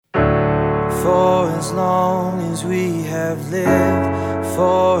For as long as we have lived,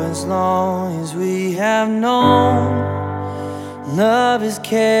 for as long as we have known, love has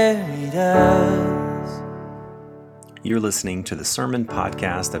carried us. You're listening to the sermon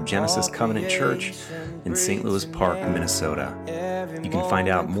podcast of Genesis Covenant Church in St. Louis Park, Minnesota. You can find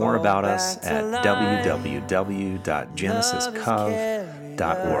out more about us at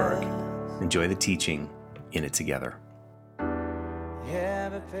www.genesiscov.org. Enjoy the teaching in it together.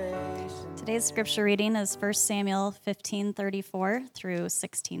 Today's scripture reading is 1 Samuel 15:34 through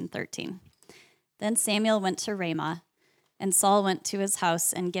 16:13. Then Samuel went to Ramah, and Saul went to his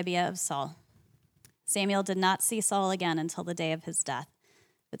house in Gibeah of Saul. Samuel did not see Saul again until the day of his death,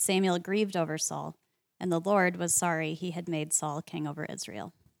 but Samuel grieved over Saul, and the Lord was sorry he had made Saul king over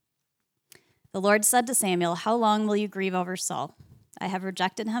Israel. The Lord said to Samuel, "How long will you grieve over Saul? I have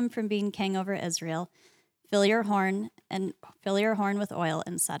rejected him from being king over Israel. Fill your horn with oil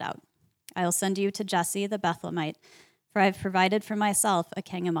and set out. I will send you to Jesse the Bethlehemite, for I have provided for myself a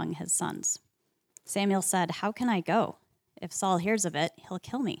king among his sons." Samuel said, "How can I go? If Saul hears of it, he'll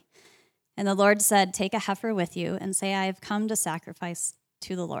kill me." And the Lord said, "Take a heifer with you and say, I have come to sacrifice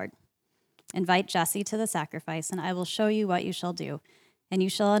to the Lord. Invite Jesse to the sacrifice, and I will show you what you shall do, and you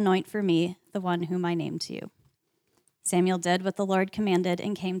shall anoint for me the one whom I name to you." Samuel did what the Lord commanded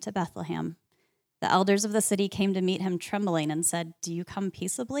and came to Bethlehem. The elders of the city came to meet him trembling and said, "Do you come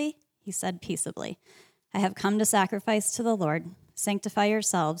peaceably?" He said, "Peaceably. I have come to sacrifice to the Lord. Sanctify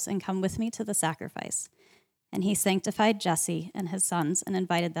yourselves and come with me to the sacrifice." And he sanctified Jesse and his sons and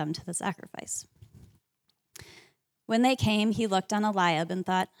invited them to the sacrifice. When they came, he looked on Eliab and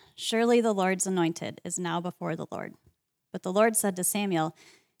thought, "Surely the Lord's anointed is now before the Lord." But the Lord said to Samuel,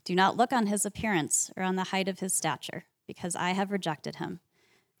 "Do not look on his appearance or on the height of his stature, because I have rejected him.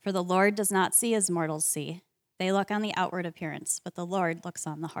 For the Lord does not see as mortals see. They look on the outward appearance, but the Lord looks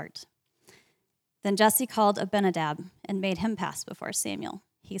on the heart." Then Jesse called Abinadab and made him pass before Samuel.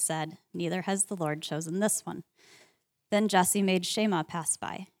 He said, "Neither has the Lord chosen this one." Then Jesse made Shammah pass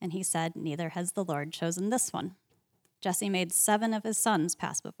by, and he said, "Neither has the Lord chosen this one." Jesse made 7 of his sons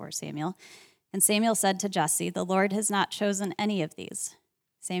pass before Samuel, and Samuel said to Jesse, "The Lord has not chosen any of these."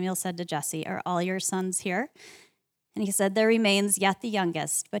 Samuel said to Jesse, "Are all your sons here?" And he said, "There remains yet the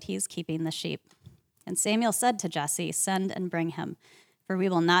youngest, but he is keeping the sheep." And Samuel said to Jesse, "Send and bring him, for we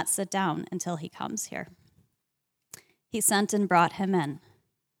will not sit down until he comes here." He sent and brought him in.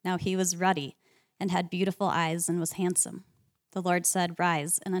 Now he was ruddy and had beautiful eyes and was handsome. The Lord said,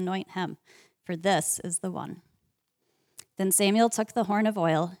 "Rise and anoint him, for this is the one." Then Samuel took the horn of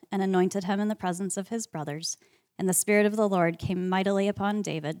oil and anointed him in the presence of his brothers, and the Spirit of the Lord came mightily upon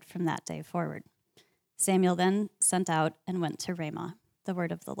David from that day forward. Samuel then sent out and went to Ramah. The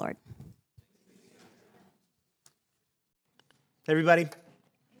word of the Lord. Hey, everybody.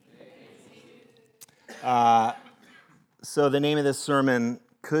 So the name of this sermon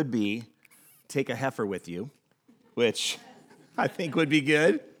could be "Take a Heifer with You," which I think would be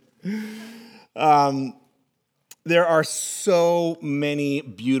good. There are so many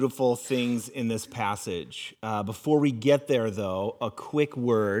beautiful things in this passage. Before we get there, though, a quick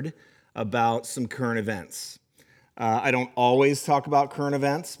word about some current events. I don't always talk about current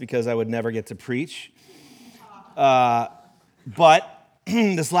events because I would never get to preach. But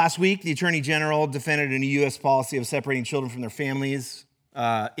this last week, the Attorney General defended a new U.S. policy of separating children from their families,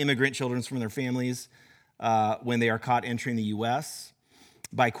 immigrant children from their families, when they are caught entering the U.S.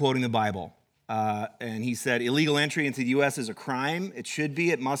 by quoting the Bible. And he said, illegal entry into the U.S. is a crime. It should be,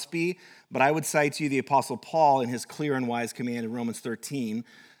 it must be. But I would cite to you the Apostle Paul in his clear and wise command in Romans 13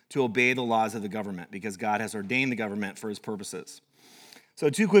 to obey the laws of the government because God has ordained the government for his purposes. So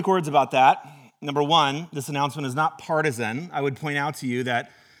 2 quick words about that. Number 1, this announcement is not partisan. I would point out to you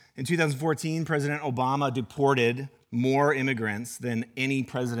that in 2014, President Obama deported more immigrants than any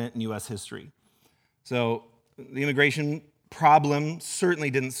president in U.S. history. So the immigration problem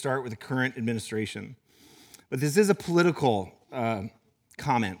certainly didn't start with the current administration. But this is a political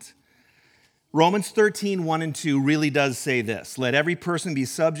comment. Romans 13, 1 and 2 really does say this: "Let every person be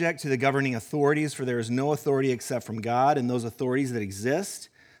subject to the governing authorities, for there is no authority except from God, and those authorities that exist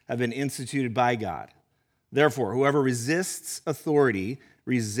have been instituted by God. Therefore, whoever resists authority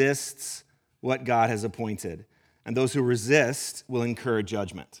resists what God has appointed, and those who resist will incur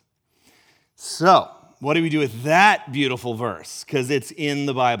judgment." So, what do we do with that beautiful verse? Because it's in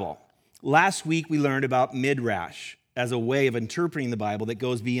the Bible. Last week, we learned about midrash as a way of interpreting the Bible that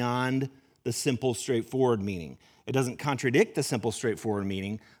goes beyond the simple, straightforward meaning. It doesn't contradict the simple, straightforward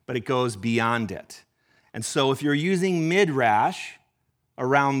meaning, but it goes beyond it. And so if you're using midrash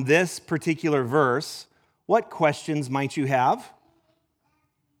around this particular verse, what questions might you have?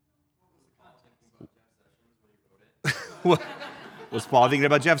 Was Paul thinking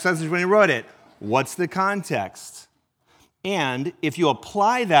about Jeff Sessions when he wrote it? What's the context? And if you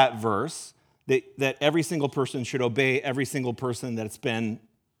apply that verse, that every single person should obey every single person that's been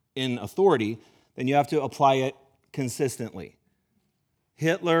in authority, then you have to apply it consistently.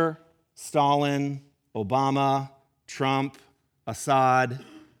 Hitler, Stalin, Obama, Trump, Assad,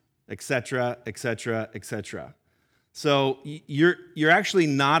 etc., etc., etc. So you're actually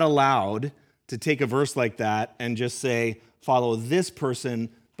not allowed to take a verse like that and just say, follow this person,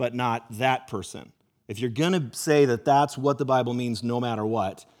 but not that person. If you're going to say that that's what the Bible means no matter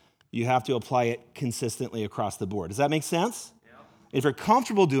what, you have to apply it consistently across the board. Does that make sense? Yeah. If you're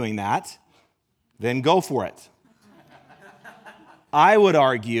comfortable doing that, then go for it. I would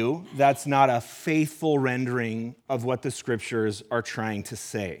argue that's not a faithful rendering of what the scriptures are trying to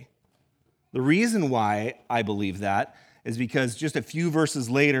say. The reason why I believe that is because just a few verses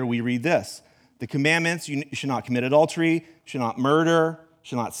later we read this. The commandments, you should not commit adultery, should not murder,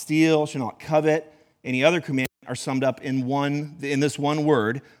 should not steal, should not covet. Any other commandment are summed up in this one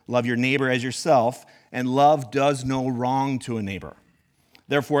word, love your neighbor as yourself, and love does no wrong to a neighbor.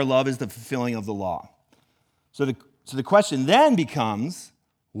 Therefore, love is the fulfilling of the law. So the question then becomes,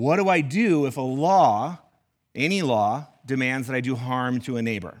 what do I do if a law, any law, demands that I do harm to a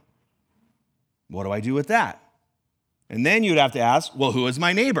neighbor? What do I do with that? And then you'd have to ask, well, who is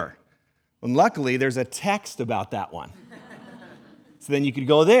my neighbor? And luckily, there's a text about that one. So then you could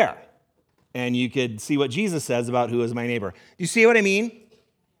go there, and you could see what Jesus says about who is my neighbor. Do you see what I mean?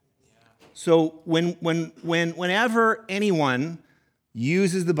 So whenever anyone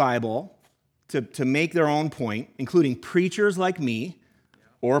uses the Bible to make their own point, including preachers like me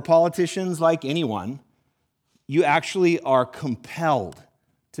or politicians like anyone, you actually are compelled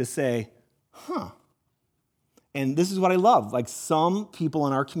to say, And this is what I love. Like some people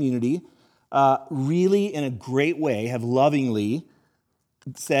in our community really in a great way have lovingly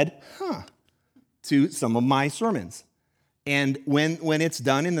said, to some of my sermons. And when it's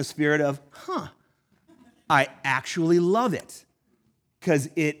done in the spirit of, I actually love it. Because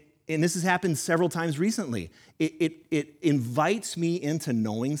and this has happened several times recently, it invites me into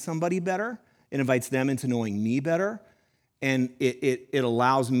knowing somebody better. It invites them into knowing me better. And it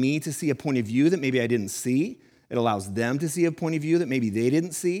allows me to see a point of view that maybe I didn't see. It allows them to see a point of view that maybe they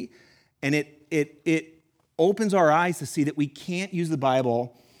didn't see. And it opens our eyes to see that we can't use the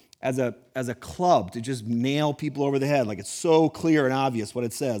Bible as a club to just nail people over the head. Like it's so clear and obvious what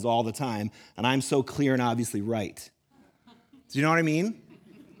it says all the time, and I'm so clear and obviously right. Do you know what I mean?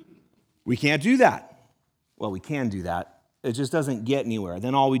 We can't do that. Well, we can do that. It just doesn't get anywhere.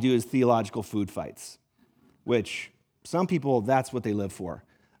 Then all we do is theological food fights, which some people, that's what they live for.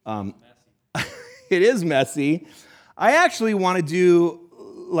 It is messy. I actually want to do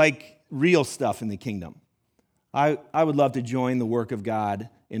like real stuff in the kingdom. I would love to join the work of God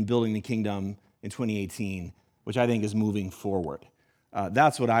in building the kingdom in 2018, which I think is moving forward.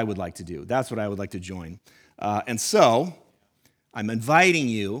 That's what I would like to do. That's what I would like to join. And so I'm inviting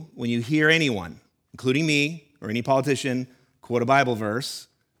you, when you hear anyone, including me or any politician, quote a Bible verse,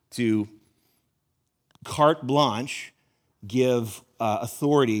 to carte blanche give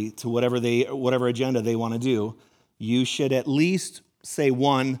authority to whatever agenda they want to do. You should at least say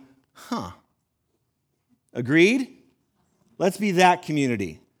one, Agreed? Let's be that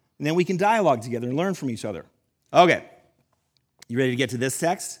community. And then we can dialogue together and learn from each other. Okay. You ready to get to this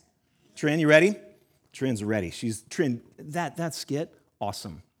text? Trin, you ready? Trin's ready. Trin, that skit,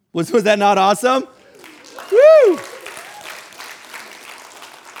 awesome. Was that not awesome? Woo!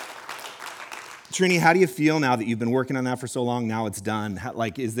 Trini, how do you feel now that you've been working on that for so long? Now it's done.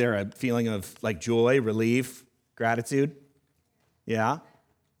 Is there a feeling of joy, relief, gratitude? Yeah?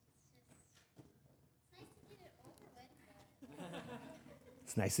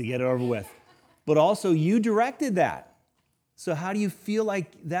 It's nice to get it over with. But also, you directed that. So how do you feel like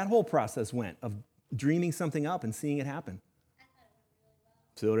that whole process went of dreaming something up and seeing it happen?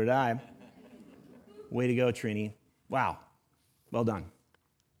 So did I. Way to go, Trini. Wow. Well done.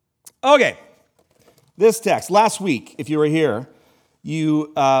 Okay. This text. Last week, if you were here,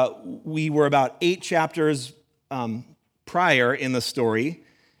 we were about 8 chapters prior in the story,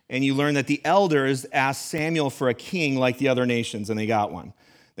 and you learned that the elders asked Samuel for a king like the other nations, and they got one.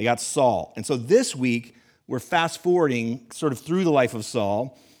 They got Saul. And so this week, we're fast-forwarding sort of through the life of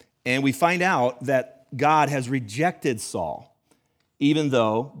Saul, and we find out that God has rejected Saul, even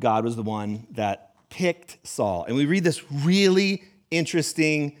though God was the one that picked Saul. And we read this really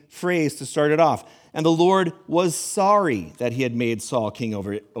interesting phrase to start it off. And the Lord was sorry that he had made Saul king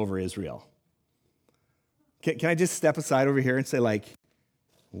over Israel. Can I just step aside over here and say,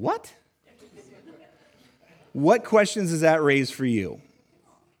 what? What questions does that raise for you?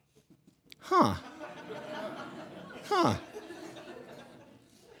 Huh.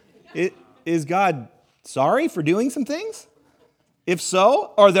 Is God sorry for doing some things? If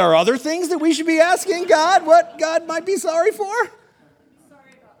so, are there other things that we should be asking God what God might be sorry for?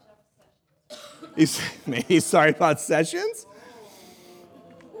 Maybe he's sorry about Sessions?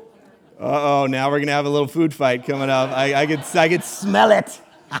 Uh-oh, now we're going to have a little food fight coming up. I could smell it.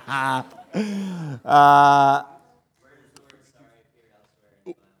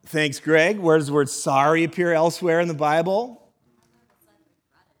 Thanks, Greg. Where does the word sorry appear elsewhere in the Bible?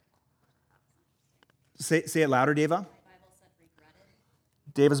 Say it louder, Deva.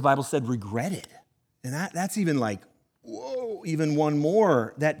 Deva's Bible said regretted. And that's even like, whoa, even one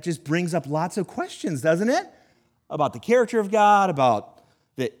more. That just brings up lots of questions, doesn't it? About the character of God, about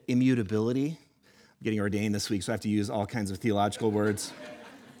the immutability. I'm getting ordained this week, so I have to use all kinds of theological words.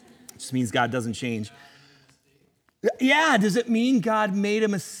 It just means God doesn't change. Yeah, does it mean God made a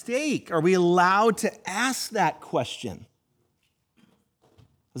mistake? Are we allowed to ask that question? I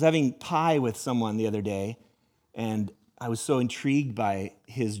was having pie with someone the other day, and I was so intrigued by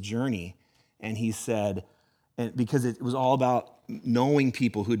his journey. And he said, and because it was all about knowing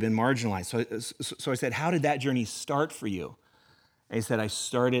people who'd been marginalized. So I said, how did that journey start for you? And he said, I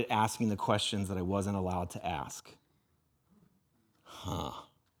started asking the questions that I wasn't allowed to ask.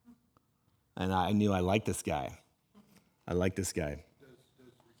 And I knew I liked this guy. Does regret or sorry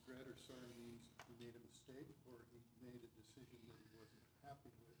means he made a mistake, or he made a decision that he wasn't happy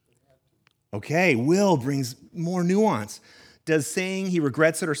with but had to? Okay, Will brings more nuance. Does saying he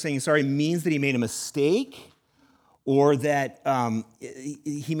regrets it or saying sorry means that he made a mistake, or that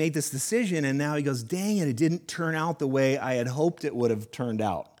he made this decision and now he goes, dang it didn't turn out the way I had hoped it would have turned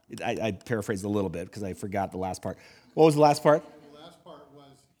out? I paraphrased a little bit because I forgot the last part. What was the last part? The last part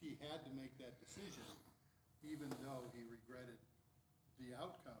was he had to make that decision, even though he regretted the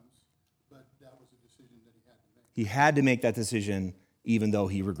outcomes, but that was a decision that he had to make. He had to make that decision even though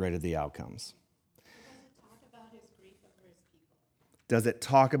he regretted the outcomes. Does it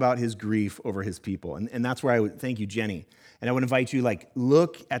talk about his grief over his people? And that's where I would thank you, Jenny. And I would invite you,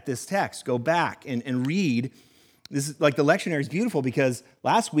 look at this text, go back and read. This is the lectionary is beautiful because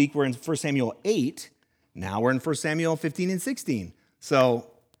last week we're in 1 Samuel 8. Now we're in 1 Samuel 15 and 16. So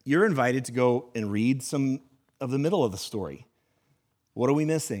you're invited to go and read some of the middle of the story. What are we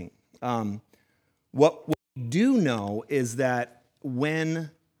missing? What we do know is that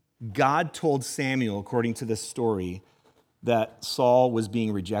when God told Samuel, according to this story, that Saul was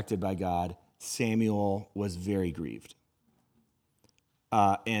being rejected by God, Samuel was very grieved.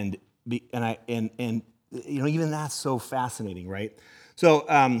 And even that's so fascinating, right? So,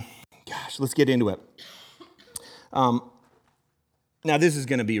 let's get into it. Now, this is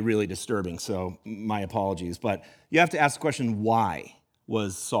going to be really disturbing, so my apologies, but you have to ask the question, why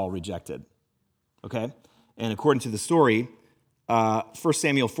was Saul rejected? Okay? And according to the story, 1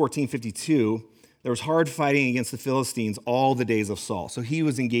 Samuel 14:52, there was hard fighting against the Philistines all the days of Saul. So he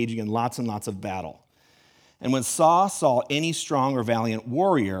was engaging in lots and lots of battle. And when Saul saw any strong or valiant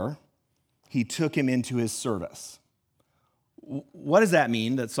warrior, he took him into his service. What does that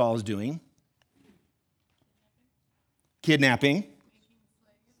mean that Saul is doing? Kidnapping,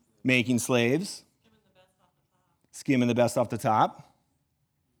 making slaves, skimming the best off the top,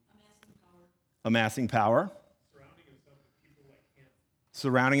 amassing power,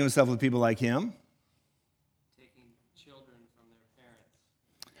 surrounding himself with people like him.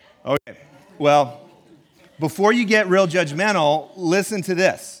 Okay, well, before you get real judgmental, listen to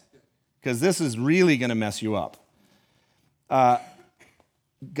this, because this is really going to mess you up.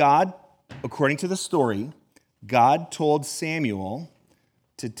 God, according to the story, God told Samuel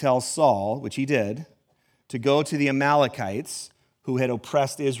to tell Saul, which he did, to go to the Amalekites who had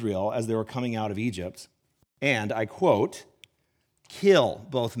oppressed Israel as they were coming out of Egypt, and, I quote, kill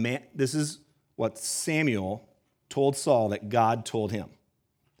both man. This is what Samuel told Saul that God told him.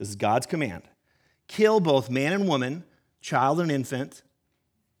 This is God's command. Kill both man and woman, child and infant,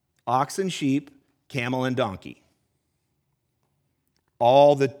 ox and sheep, camel and donkey.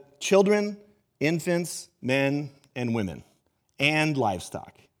 All the children, infants, men, and women, and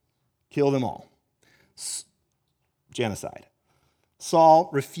livestock. Kill them all. Genocide. Saul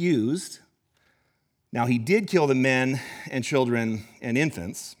refused. Now, he did kill the men and children and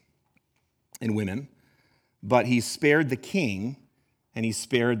infants and women, but he spared the king and he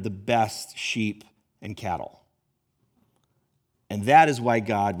spared the best sheep and cattle. And that is why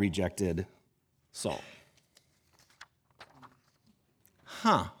God rejected Saul.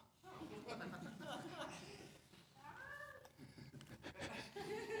 Huh.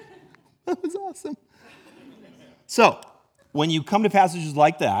 That was awesome. So, when you come to passages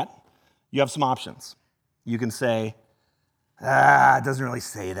like that, you have some options. You can say, it doesn't really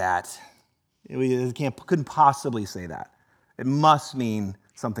say that. It couldn't possibly say that. It must mean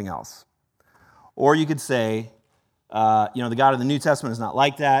something else. Or you could say, the God of the New Testament is not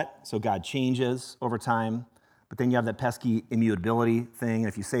like that, so God changes over time. But then you have that pesky immutability thing. And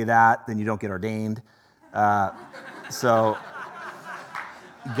if you say that, then you don't get ordained. So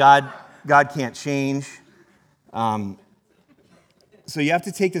God can't change. So you have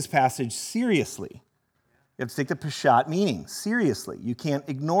to take this passage seriously. You have to take the Peshat meaning seriously. You can't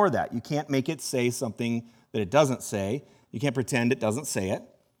ignore that. You can't make it say something that it doesn't say. You can't pretend it doesn't say it.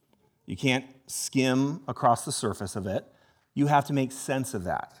 You can't skim across the surface of it. You have to make sense of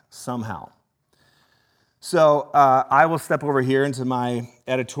that somehow. So I will step over here into my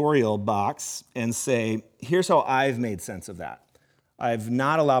editorial box and say, here's how I've made sense of that. I've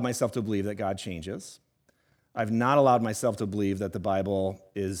not allowed myself to believe that God changes. I've not allowed myself to believe that the Bible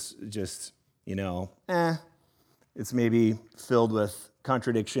is just, it's maybe filled with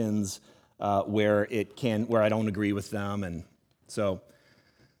contradictions where I don't agree with them. And so,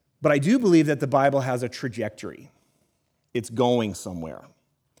 but I do believe that the Bible has a trajectory. It's going somewhere.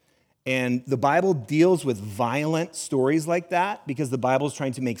 And the Bible deals with violent stories like that because the Bible is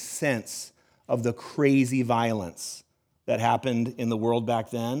trying to make sense of the crazy violence that happened in the world back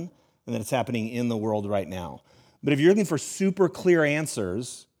then and that it's happening in the world right now. But if you're looking for super clear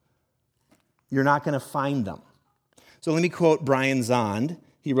answers, you're not going to find them. So let me quote Brian Zond.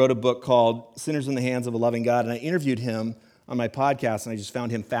 He wrote a book called Sinners in the Hands of a Loving God, and I interviewed him on my podcast, and I just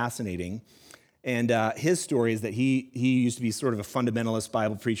found him fascinating. And his story is that he used to be sort of a fundamentalist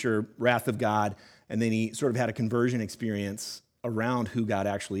Bible preacher, wrath of God, and then he sort of had a conversion experience around who God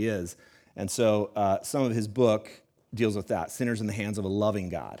actually is. And so some of his book deals with that, Sinners in the Hands of a Loving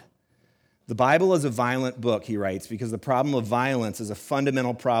God. The Bible is a violent book, he writes, because the problem of violence is a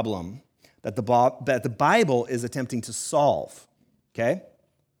fundamental problem that the Bible is attempting to solve, okay?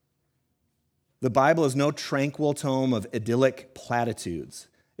 The Bible is no tranquil tome of idyllic platitudes.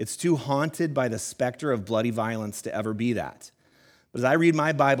 It's too haunted by the specter of bloody violence to ever be that. But as I read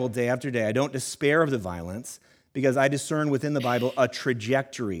my Bible day after day, I don't despair of the violence because I discern within the Bible a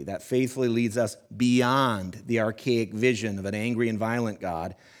trajectory that faithfully leads us beyond the archaic vision of an angry and violent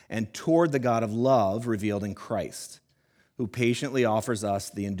God and toward the God of love revealed in Christ, who patiently offers us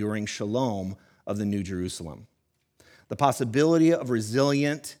the enduring shalom of the New Jerusalem. The possibility of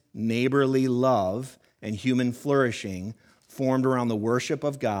resilient, neighborly love and human flourishing formed around the worship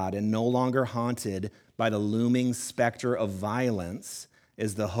of God and no longer haunted by the looming specter of violence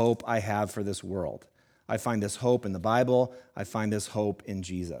is the hope I have for this world. I find this hope in the Bible. I find this hope in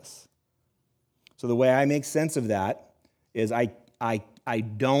Jesus. So the way I make sense of that is I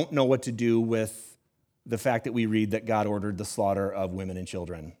don't know what to do with the fact that we read that God ordered the slaughter of women and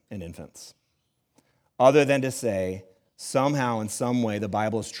children and infants, other than to say somehow in some way the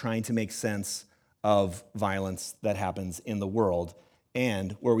Bible is trying to make sense of violence that happens in the world.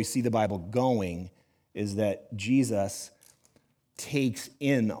 And where we see the Bible going is that Jesus takes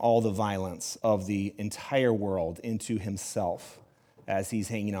in all the violence of the entire world into himself as he's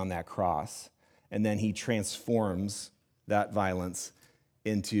hanging on that cross. And then he transforms that violence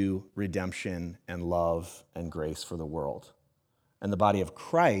into redemption and love and grace for the world. And the body of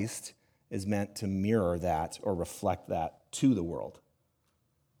Christ is meant to mirror that or reflect that to the world,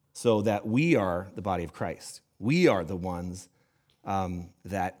 so that we are the body of Christ. We are the ones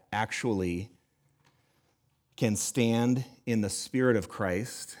that actually can stand in the spirit of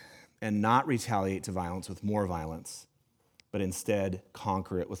Christ and not retaliate to violence with more violence, but instead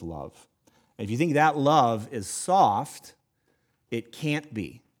conquer it with love. And if you think that love is soft, it can't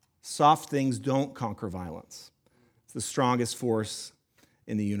be. Soft things don't conquer violence. It's the strongest force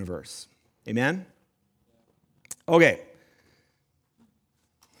in the universe. Amen? Okay.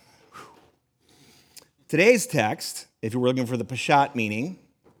 Today's text, if you're looking for the Peshat meaning,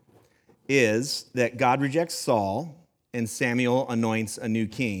 is that God rejects Saul and Samuel anoints a new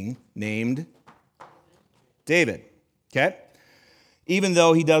king named David. Okay? Even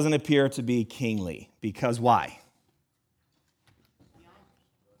though he doesn't appear to be kingly. Because why?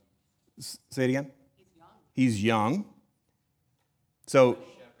 Say it again. He's young. So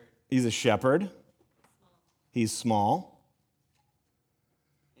he's a shepherd. He's small.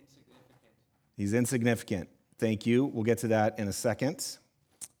 He's insignificant. Thank you. We'll get to that in a second.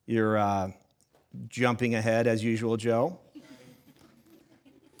 You're jumping ahead as usual, Joe.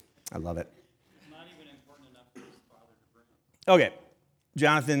 I love it. It's not even important enough for his father to bring. Okay.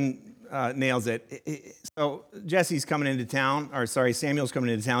 Jonathan nails it. So Samuel's coming into town.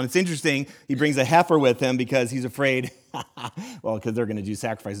 It's interesting. He brings a heifer with him because he's afraid, well, because they're going to do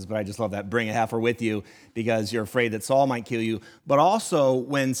sacrifices, but I just love that. Bring a heifer with you because you're afraid that Saul might kill you. But also,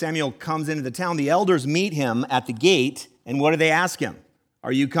 when Samuel comes into the town, the elders meet him at the gate, and what do they ask him?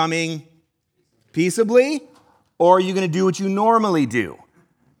 Are you coming peaceably, or are you going to do what you normally do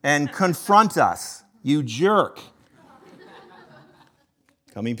and confront us, you jerk?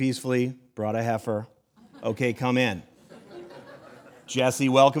 Coming peacefully, brought a heifer. Okay, come in. Jesse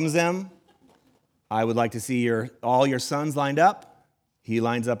welcomes them. I would like to see all your sons lined up. He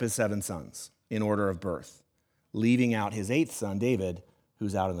lines up his 7 sons in order of birth, leaving out his 8th son, David,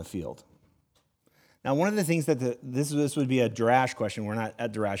 who's out in the field. Now, one of the things that this would be a Darash question. We're not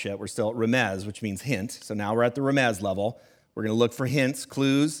at Darash yet. We're still at Remez, which means hint. So now we're at the Remez level. We're going to look for hints,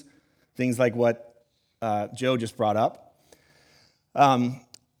 clues, things like what Joe just brought up.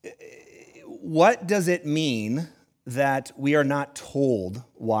 What does it mean that we are not told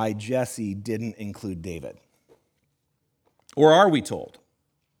why Jesse didn't include David? Or are we told?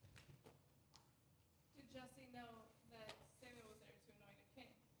 Did Jesse know that Samuel was there to anoint a king?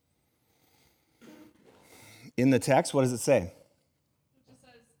 In the text, what does it say? It just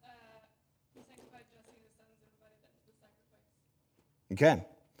says, he sanctified Jesse and his sons and invited them to the sacrifice. Okay.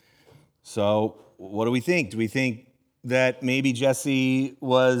 So what do we think? Do we think that maybe Jesse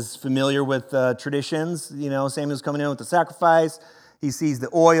was familiar with traditions? Samuel's coming in with the sacrifice. He sees the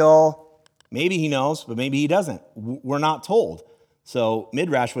oil. Maybe he knows, but maybe he doesn't. We're not told. So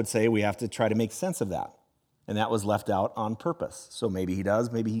Midrash would say we have to try to make sense of that. And that was left out on purpose. So maybe he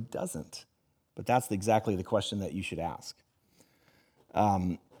does, maybe he doesn't. But that's exactly the question that you should ask.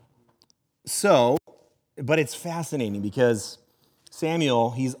 But it's fascinating because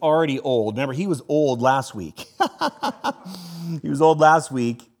Samuel, he's already old. Remember, he was old last week. He was old last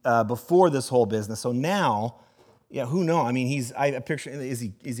week before this whole business. So now, who knows? I mean, I picture, does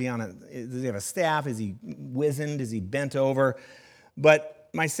he have a staff? Is he wizened? Is he bent over? But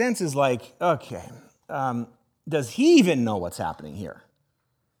my sense is like, okay, does he even know what's happening here?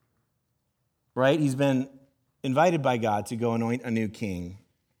 Right? He's been invited by God to go anoint a new king.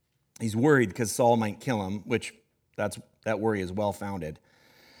 He's worried because Saul might kill him, which that worry is well-founded.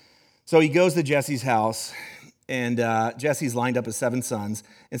 So he goes to Jesse's house, and Jesse's lined up his 7 sons,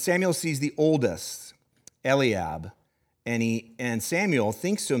 and Samuel sees the oldest, Eliab, and Samuel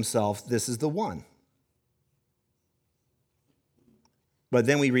thinks to himself, this is the one. But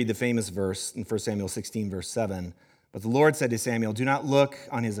then we read the famous verse in 1 Samuel 16, verse 7. But the Lord said to Samuel, do not look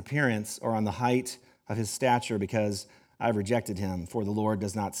on his appearance or on the height of his stature, because I have rejected him. For the Lord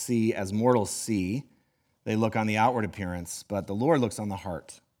does not see as mortals see. They look on the outward appearance, but the Lord looks on the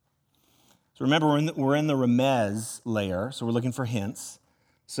heart. So remember, we're in the Remez layer, so we're looking for hints.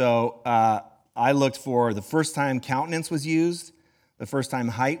 So I looked for the first time countenance was used, the first time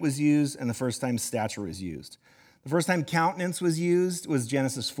height was used, and the first time stature was used. The first time countenance was used was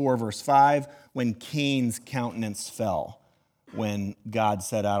Genesis 4, verse 5, when Cain's countenance fell, when God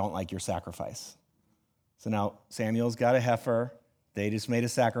said, I don't like your sacrifice. So now Samuel's got a heifer. They just made a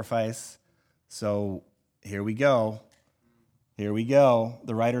sacrifice. So here we go. Here we go.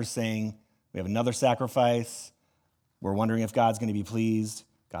 The writer's saying, we have another sacrifice. We're wondering if God's going to be pleased.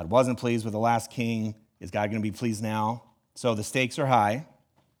 God wasn't pleased with the last king. Is God going to be pleased now? So the stakes are high.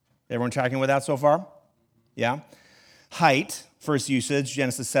 Everyone tracking with that so far? Yeah? Height, first usage,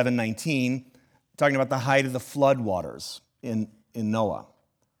 Genesis 7:19, talking about the height of the flood waters in Noah.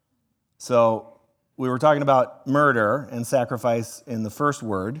 So we were talking about murder and sacrifice in the first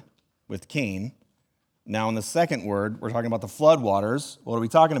word with Cain. Now in the second word, we're talking about the flood waters. What are we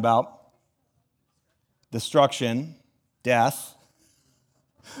talking about? Destruction, death.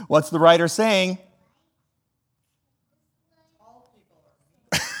 What's the writer saying?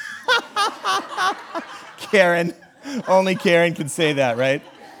 Karen. Only Karen can say that, right?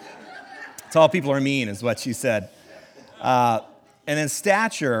 It's all people are mean, is what she said. And then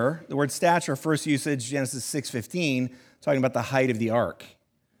stature, the word stature, first usage, Genesis 6:15, talking about the height of the ark.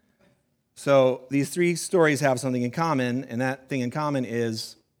 So these 3 stories have something in common, and that thing in common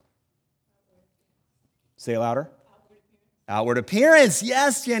is, say it louder. Outward appearance.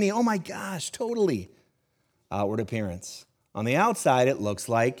 Yes, Jenny. Oh my gosh, totally. Outward appearance. On the outside, it looks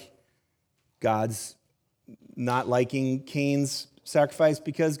like God's not liking Cain's sacrifice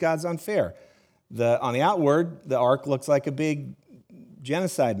because God's unfair. On the outward, the ark looks like a big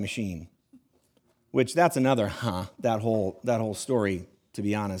genocide machine, which that's another that whole story, to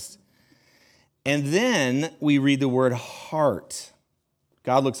be honest. And then we read the word heart.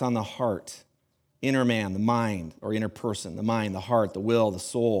 God looks on the heart, inner man, the mind, or inner person, the mind, the heart, the will, the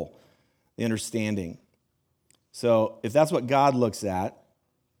soul. the understanding. So if that's what God looks at,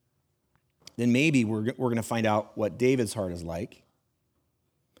 then maybe we're going to find out what David's heart is like.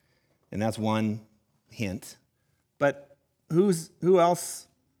 And that's one hint. But who else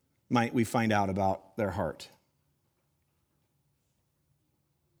might we find out about their heart?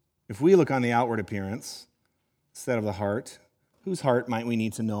 If we look on the outward appearance instead of the heart, whose heart might we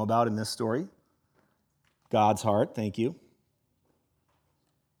need to know about in this story? God's heart, thank you.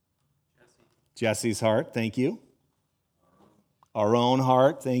 Jesse's heart, thank you. Our own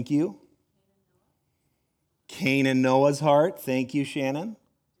heart, thank you. Cain and Noah's heart, thank you, Shannon.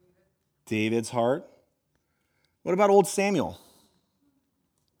 David's heart. What about old Samuel?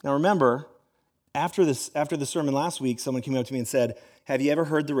 Now remember, after the sermon last week, someone came up to me and said, have you ever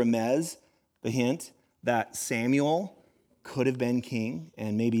heard the remez, the hint, that Samuel could have been king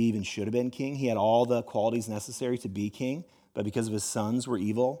and maybe even should have been king? He had all the qualities necessary to be king, but because of his sons were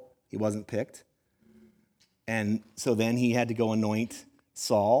evil, he wasn't picked. And so then he had to go anoint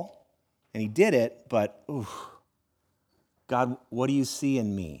Saul, and he did it, but, God, what do you see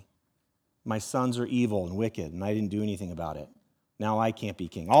in me? My sons are evil and wicked, and I didn't do anything about it. Now I can't be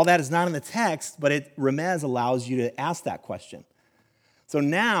king. All that is not in the text, but Remez allows you to ask that question. So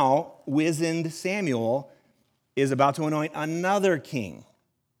now, wizened Samuel is about to anoint another king.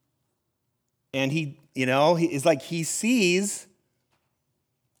 And it's like he sees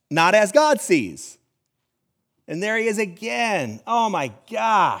not as God sees. And there he is again. Oh my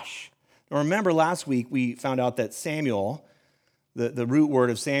gosh. Now remember last week we found out that Samuel, the root word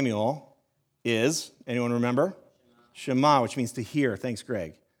of Samuel is, anyone remember? Shema, which means to hear. Thanks,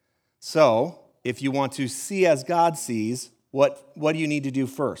 Greg. So if you want to see as God sees, what do you need to do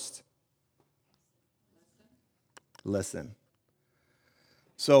first? Listen.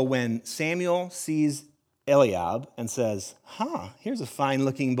 So when Samuel sees Eliab and says, here's a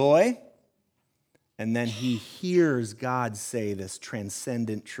fine-looking boy, and then he hears God say this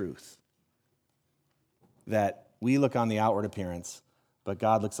transcendent truth that we look on the outward appearance, but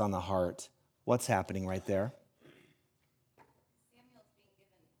God looks on the heart. What's happening right there? Samuel's being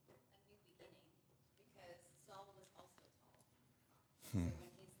given a new beginning because Saul was also tall. So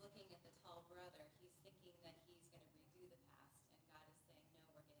when he's looking at the tall brother, he's thinking that he's going to redo the past, and God is saying,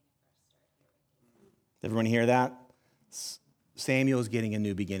 no, we're getting a fresh start here. Everyone hear that? Samuel's getting a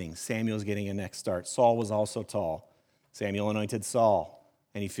new beginning. Samuel's getting a next start. Saul was also tall. Samuel anointed Saul,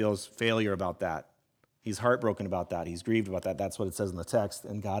 and he feels failure about that. He's heartbroken about that. He's grieved about that. That's what it says in the text.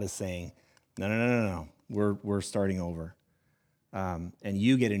 And God is saying, no. We're starting over. And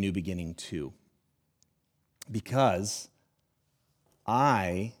you get a new beginning too. Because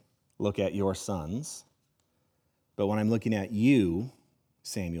I look at your sons, but when I'm looking at you,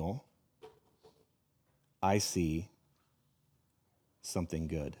 Samuel, I see something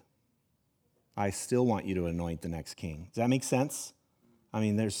good. I still want you to anoint the next king. Does that make sense? I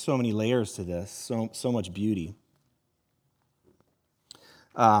mean, there's so many layers to this, so much beauty.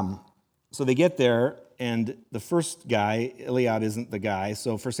 So they get there, and the first guy, Eliab, isn't the guy.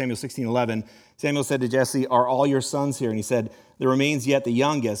 So 1 Samuel 16:11, Samuel said to Jesse, are all your sons here? And he said, there remains yet the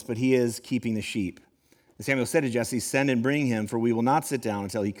youngest, but he is keeping the sheep. And Samuel said to Jesse, send and bring him, for we will not sit down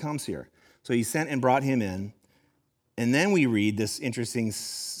until he comes here. So he sent and brought him in. And then we read this interesting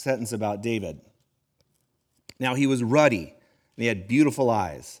sentence about David. Now he was ruddy, and he had beautiful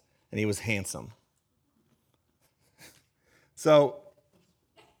eyes, and he was handsome. So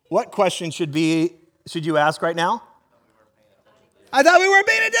what question should you ask right now? I thought we weren't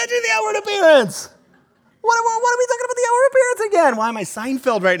paying attention to the outward appearance. What are we talking about the outward appearance again? Why am I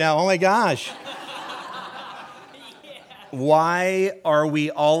Seinfeld right now? Oh my gosh. Why are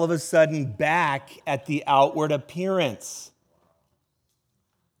we all of a sudden back at the outward appearance?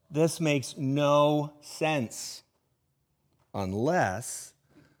 This makes no sense unless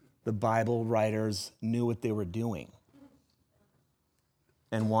the Bible writers knew what they were doing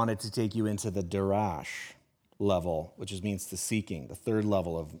and wanted to take you into the darash level, which means the seeking, the third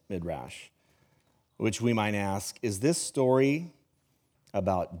level of midrash, which we might ask, is this story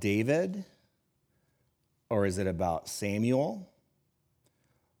about David? Or is it about Samuel?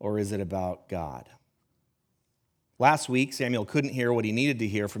 Or is it about God? Last week, Samuel couldn't hear what he needed to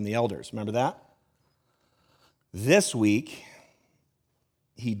hear from the elders. Remember that? This week,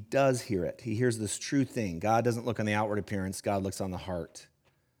 he does hear it. He hears this true thing. God doesn't look on the outward appearance. God looks on the heart.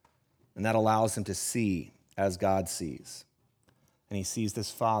 And that allows him to see as God sees. And he sees this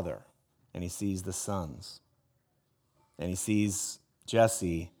father. And he sees the sons. And he sees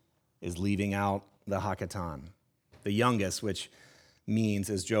Jesse is leaving out the Hakatan, the youngest, which means,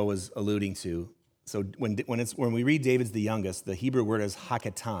 as Joe was alluding to, so when we read David's the youngest, the Hebrew word is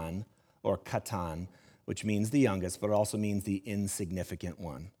Hakatan, or katan, which means the youngest, but it also means the insignificant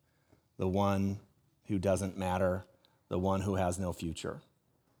one, the one who doesn't matter, the one who has no future.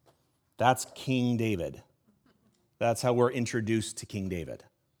 That's King David. That's how we're introduced to King David,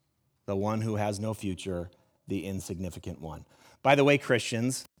 the one who has no future, the insignificant one. By the way,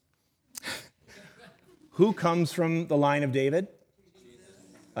 Christians, who comes from the line of David? Jesus.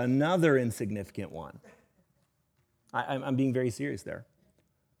 Another insignificant one. I'm being very serious there.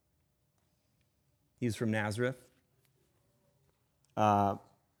 He's from Nazareth,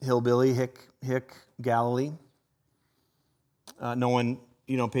 hillbilly, hick, Galilee. No one,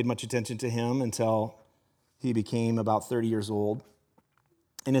 paid much attention to him until he became about 30 years old.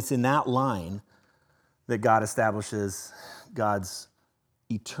 And it's in that line that God establishes God's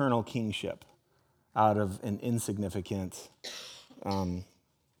eternal kingship out of an insignificant man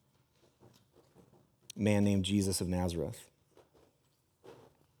named Jesus of Nazareth.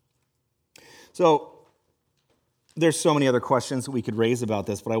 So there's so many other questions that we could raise about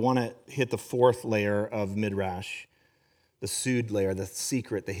this, but I want to hit the fourth layer of Midrash, the sud layer, the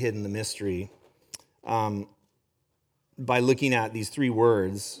secret, the hidden, the mystery, by looking at these three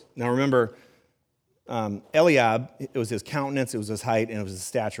words. Now remember, Eliab, it was his countenance, it was his height, and it was his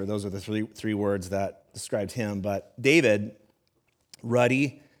stature. Those are the three words that described him. But David,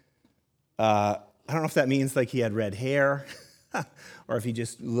 ruddy, I don't know if that means like he had red hair or if he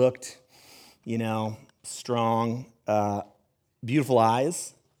just looked, strong, beautiful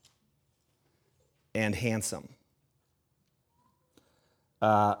eyes, and handsome.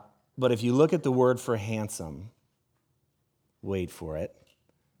 But if you look at the word for handsome, wait for it,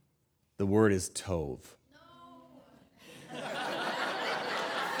 the word is tov. No.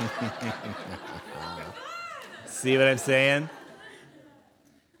 See what I'm saying?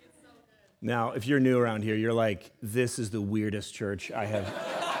 Now, if you're new around here, you're like, this is the weirdest church I have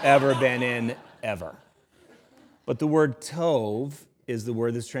ever been in, ever. But the word tov is the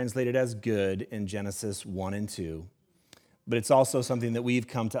word that's translated as good in Genesis 1 and 2. But it's also something that we've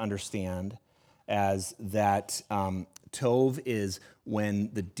come to understand as that tov is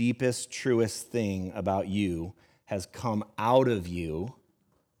when the deepest, truest thing about you has come out of you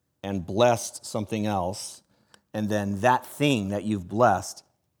and blessed something else, and then that thing that you've blessed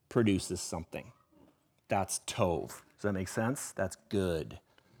produces something. That's tov. Does that make sense? That's good.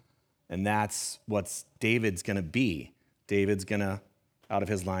 And that's what David's going to be. David's going to, out of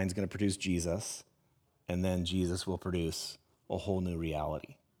his line, is going to produce Jesus, and then Jesus will produce a whole new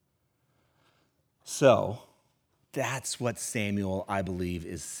reality. So that's what Samuel, I believe,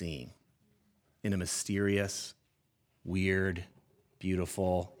 is seeing in a mysterious, weird,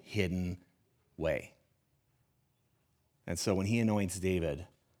 beautiful, hidden way. And so when he anoints David,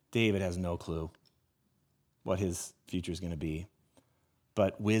 David has no clue what his future is going to be.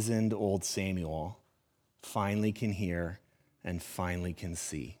 But wizened old Samuel finally can hear and finally can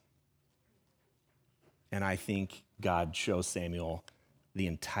see. And I think God shows Samuel the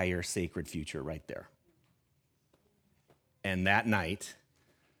entire sacred future right there. And that night,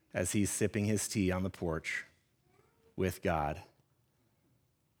 as he's sipping his tea on the porch with God,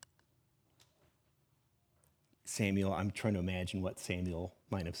 Samuel, I'm trying to imagine what Samuel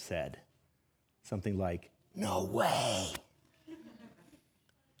might have said. Something like, "No way."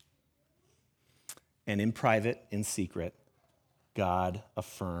 And in private, in secret, God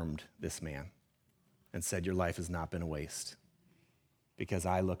affirmed this man and said, your life has not been a waste because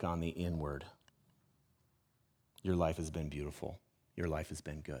I look on the inward. Your life has been beautiful. Your life has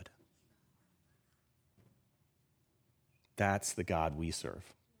been good. That's the God we serve.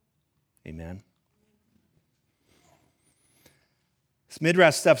 Amen. This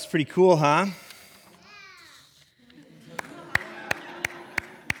Midrash stuff's pretty cool, huh?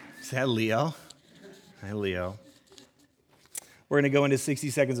 Is that Leo? Hi, Leo. We're going to go into 60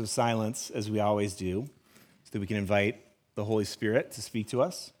 seconds of silence, as we always do, so that we can invite the Holy Spirit to speak to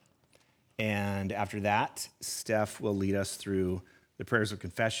us. And after that, Steph will lead us through the prayers of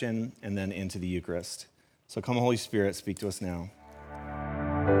confession and then into the Eucharist. So come, Holy Spirit, speak to us now.